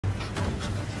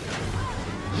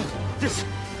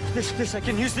This, I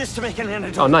can use this to make an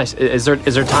antidote. Oh, nice. Is there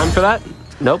time for that?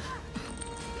 Nope.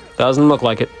 Doesn't look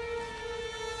like it.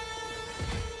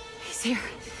 He's here.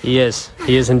 He is.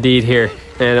 He is indeed here.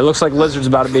 And it looks like Lizard's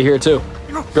about to be here too.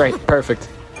 Great. Perfect.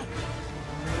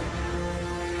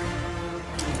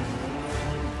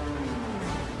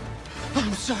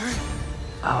 I'm sorry.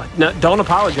 Oh, no, don't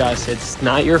apologize. It's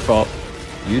not your fault.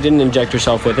 You didn't inject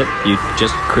yourself with it. You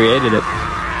just created it.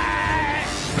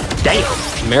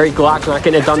 Damn! Mary Glock's not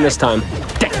getting it done this time.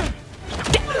 Damn!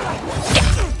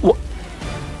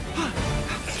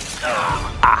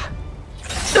 Ah!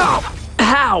 Oh,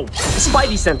 how?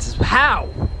 Spidey senses. How?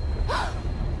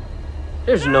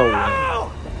 There's no way.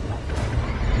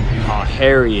 Oh,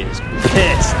 Harry is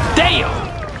pissed. Damn!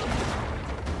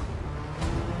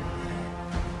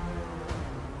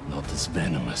 Not as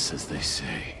venomous as they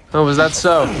say. Oh, was that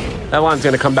so? That line's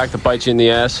gonna come back to bite you in the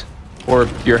ass. Or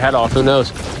your head off, who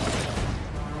knows?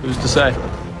 Who's to say?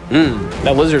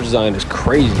 That lizard design is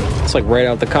crazy. It's like right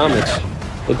out the comics.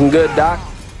 Looking good, Doc.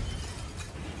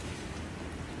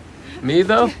 Me,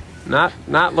 though?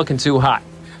 Not looking too hot.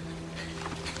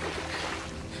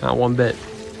 Not one bit.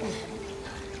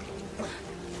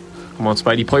 Come on,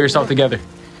 Spidey, pull yourself together.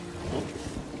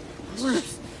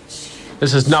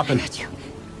 This is nothing.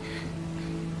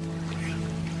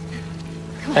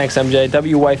 Thanks, MJ.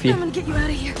 W wifey. I'm gonna get you out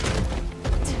of here.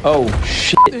 Oh,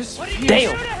 shit.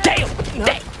 Damn.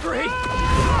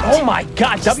 Oh my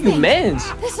god, W Mans.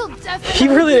 He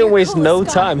really didn't waste no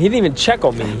time. He didn't even check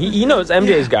on me. He knows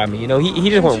MJ's got me. You know, he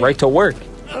just went right to work.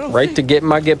 Right to get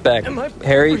my get back.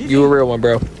 Harry, you a real one,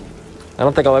 bro. I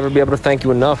don't think I'll ever be able to thank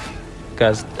you enough.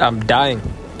 Because I'm dying.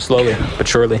 Slowly, but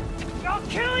surely.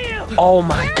 Oh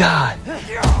my god.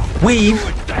 Weave.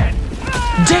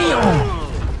 Damn.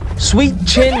 Sweet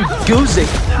chin Guzik.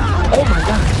 Oh my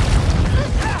god.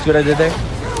 See what I did there?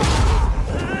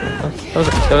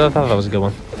 I thought that was a good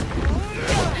one.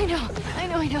 I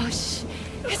know. Shh.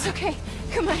 It's okay.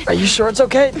 Come on. Are you sure it's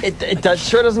okay? It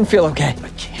sure doesn't feel okay. I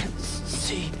can't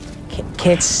see.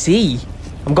 Can't see?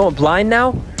 I'm going blind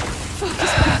now?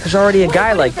 There's already a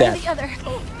guy like that.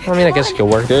 I mean, I guess it could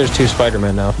work. There's 2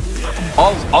 Spider-Men now.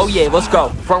 Oh yeah, let's go.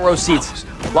 Front row seats.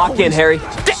 Lock in, Harry.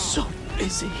 So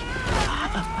busy.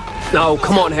 No,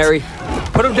 come on, Harry.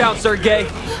 Put him down, Sergey.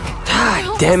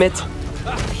 God damn it.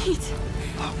 Pete,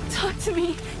 talk to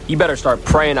me. You better start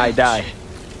praying I die.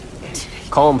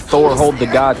 Call him Thor, hold the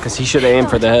god, because he should have aimed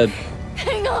for the head.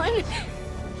 Hang on.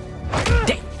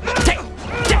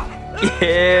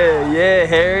 Yeah,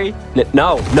 Harry.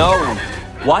 No.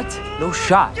 What? No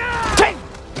shot.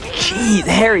 Jeez,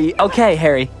 Harry. Okay,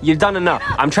 Harry. You've done enough.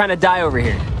 I'm trying to die over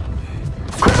here.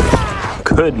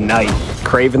 Good night,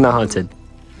 Kraven the Hunted.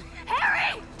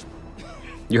 Harry!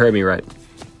 You heard me right.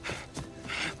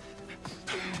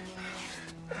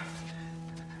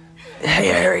 Hey,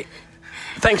 Harry.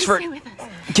 Thanks for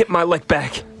getting my lick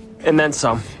back. And then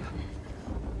some.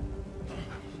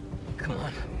 Come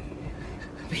on.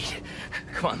 Pete.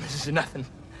 Come on, this is nothing.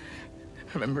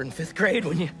 Remember in 5th grade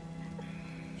when you...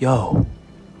 Yo.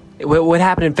 What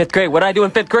happened in 5th grade? What did I do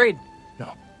in 5th grade?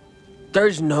 No.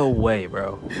 There's no way,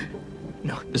 bro.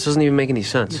 No. This doesn't even make any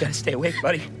sense. You gotta stay awake,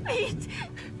 buddy. Pete!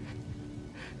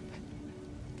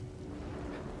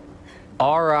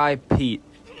 R.I. Pete.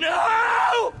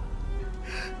 No!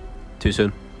 Too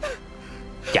soon?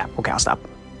 Yeah, okay, I'll stop.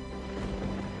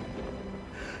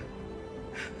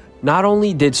 Not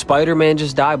only did Spider-Man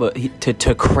just die, but to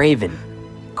Kraven.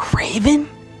 Kraven?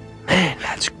 Man,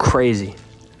 that's crazy.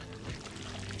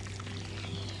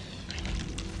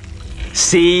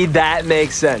 See, that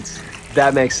makes sense.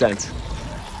 That makes sense.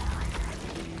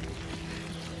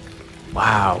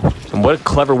 Wow. And what a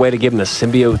clever way to give him the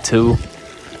symbiote, too.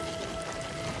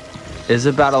 Is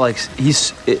it about to, like,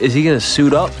 is he gonna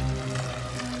suit up?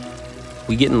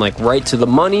 We getting, like, right to the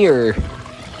money, or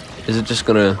is it just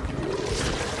gonna...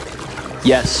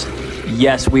 Yes.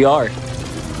 Yes, we are.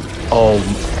 Oh.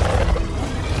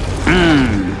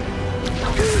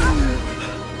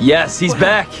 Yes, he's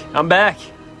back. I'm back.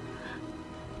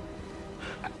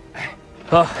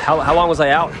 Oh, how long was I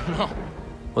out?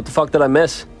 What the fuck did I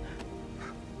miss?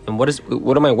 And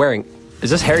what am I wearing? Is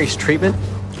this Harry's treatment?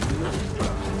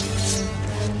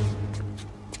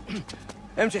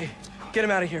 MJ, get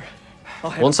him out of here.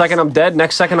 1 second I'm dead,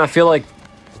 next second I feel like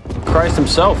Christ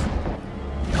himself.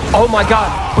 Oh my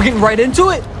god, we're getting right into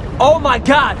it? Oh my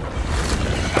god!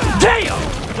 Damn!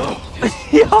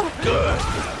 Yo!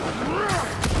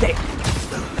 Damn.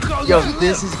 Yo,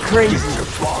 this is crazy.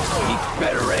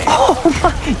 Oh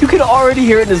my, you can already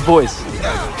hear it in his voice.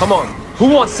 Come on, who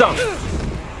wants some?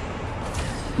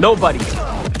 Nobody.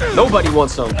 Nobody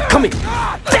wants some. Come here.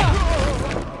 Damn.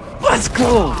 Let's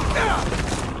go.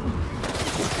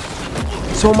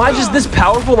 So am I just this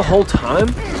powerful the whole time?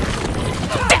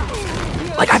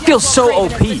 Like, I feel so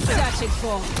OP.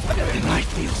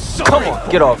 Come on,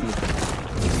 get off me.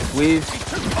 Weave.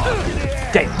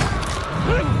 Damn.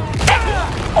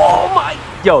 Oh my.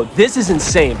 Yo, this is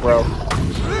insane, bro.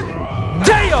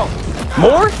 Damn.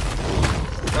 More?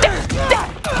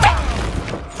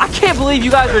 I can't believe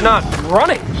you guys are not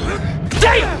running.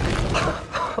 Damn.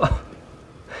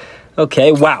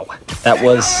 Okay, wow. That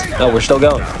was... Oh, we're still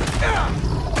going.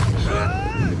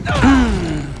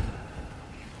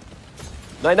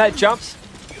 Night-night jumps.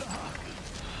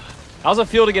 How's it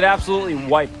feel to get absolutely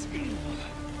wiped?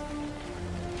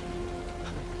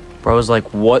 Bro's like,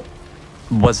 what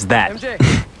was that?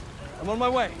 MJ, I'm on my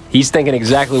way. He's thinking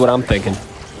exactly what I'm thinking.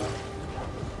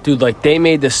 Dude, like, they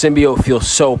made the symbiote feel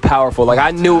so powerful. Like,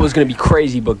 I knew it was going to be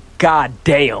crazy, but god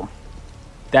damn.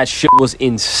 That shit was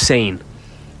insane.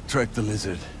 Track the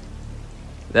lizard.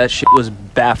 That shit was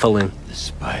baffling. The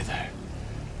spider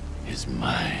is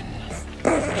mine.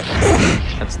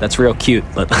 That's real cute,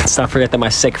 but let's not forget that my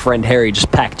sick friend Harry just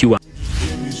packed you up.